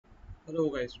Hello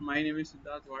guys, my name is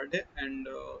Siddharth Varde and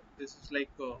this is like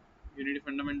Unity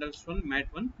Fundamentals 1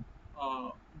 Mat1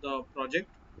 the project.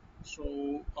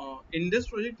 So in this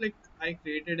project like I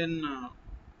created an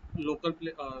local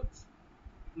play,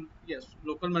 yes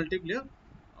local multiplayer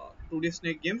 2D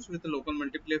snake games with the local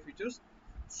multiplayer features.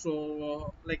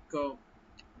 So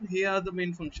here are the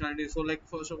main functionalities. So like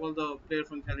first of all the player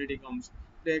functionality comes.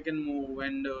 Player can move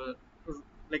and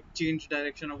like change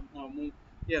direction of move.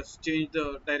 Yes, change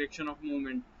the direction of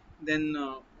movement. Then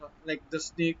like the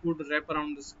snake would wrap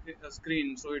around the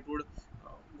screen, so it would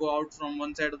go out from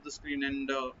one side of the screen and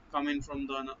come in from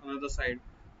the another side.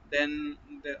 Then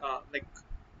there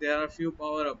are a few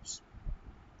power ups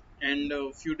and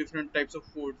a few different types of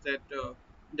foods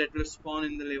that will spawn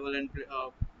in the level and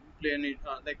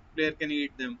player can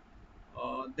eat them.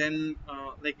 Then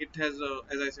it has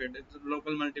as I said, it's a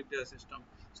local multiplayer system.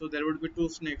 So there would be two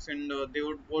snakes and they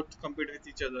would both compete with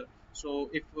each other. So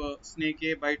if snake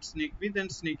A bites snake B, then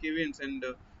snake A wins, and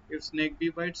if snake B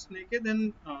bites snake A,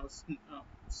 then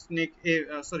snake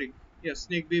A sorry yeah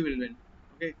snake B will win.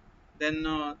 Okay. Then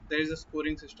there is a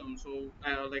scoring system. So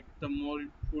like the more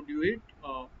food you eat,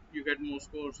 you get more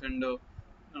scores, and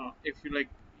if you like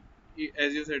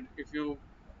as you said, if you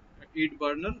eat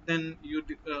burner, then you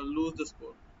lose the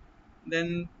score.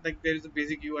 Then like there is a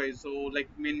basic UI, so like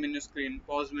main menu screen,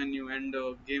 pause menu, and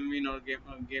game win or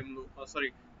game lose,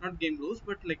 sorry, not game lose,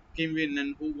 but like game win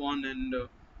and who won, and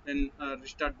then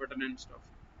restart button and stuff.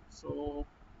 So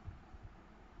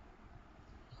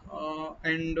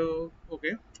and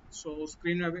okay, so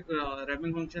screen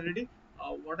wrapping functionality.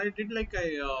 What I did, like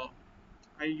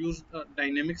I used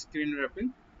dynamic screen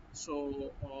wrapping.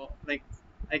 So like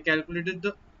I calculated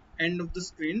the end of the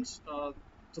screens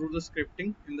through the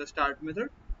scripting in the start method.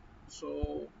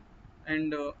 So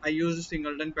and I used a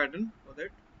singleton pattern for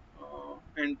that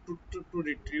and to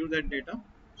retrieve that data.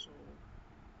 So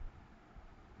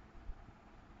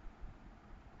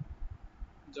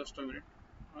just a minute,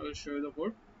 I will show you the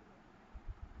code.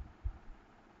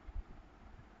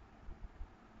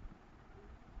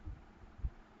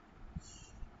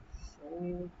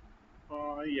 So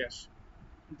yes,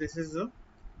 this is the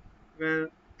where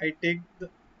I take the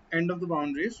end of the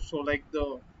boundaries. So like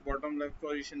the bottom left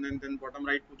position and then bottom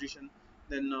right position,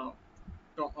 then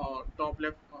top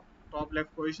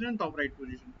left position and top right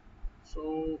position.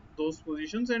 So those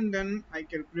positions, and then I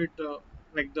calculate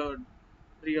like the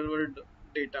real world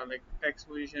data like X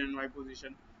position and Y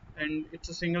position, and it's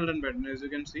a single run pattern as you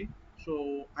can see.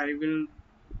 So I will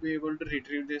be able to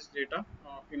retrieve this data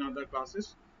in other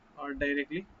classes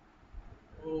directly.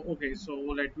 Oh, okay, so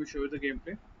let me show you the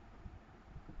gameplay.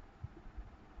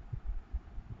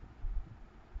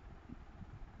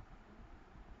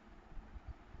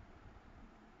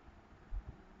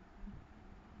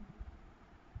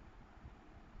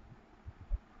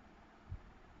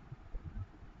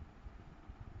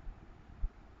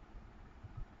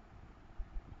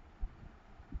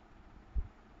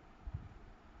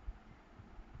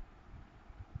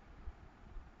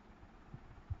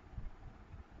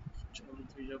 चलो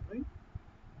 3 भाई.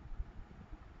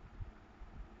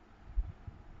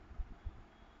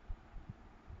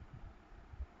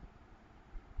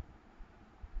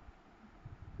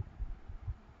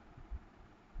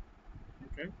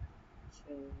 Okay,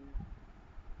 so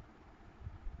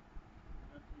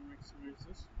let me maximize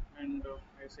this, and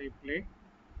I say play,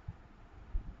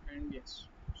 and yes.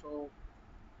 So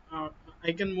uh,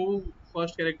 I can move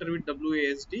first character with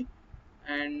WASD,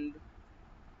 and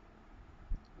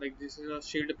like this is a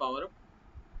shield power up,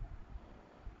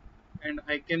 and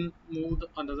I can move the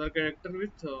another character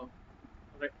with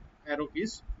arrow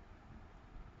keys.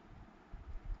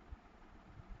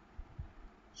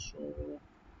 So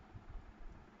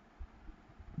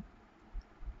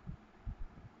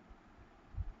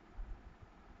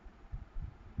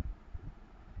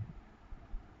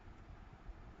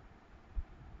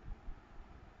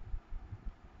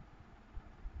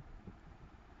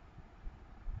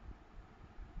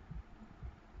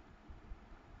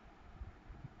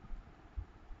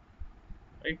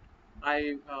right,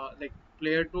 I like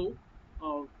player two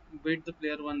beat the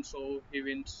player one, so he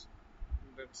wins.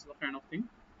 That's the kind of thing.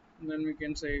 And then we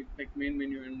can say like main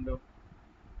menu and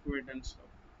quit and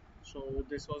stuff. So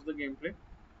this was the gameplay.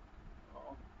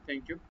 Uh, thank you.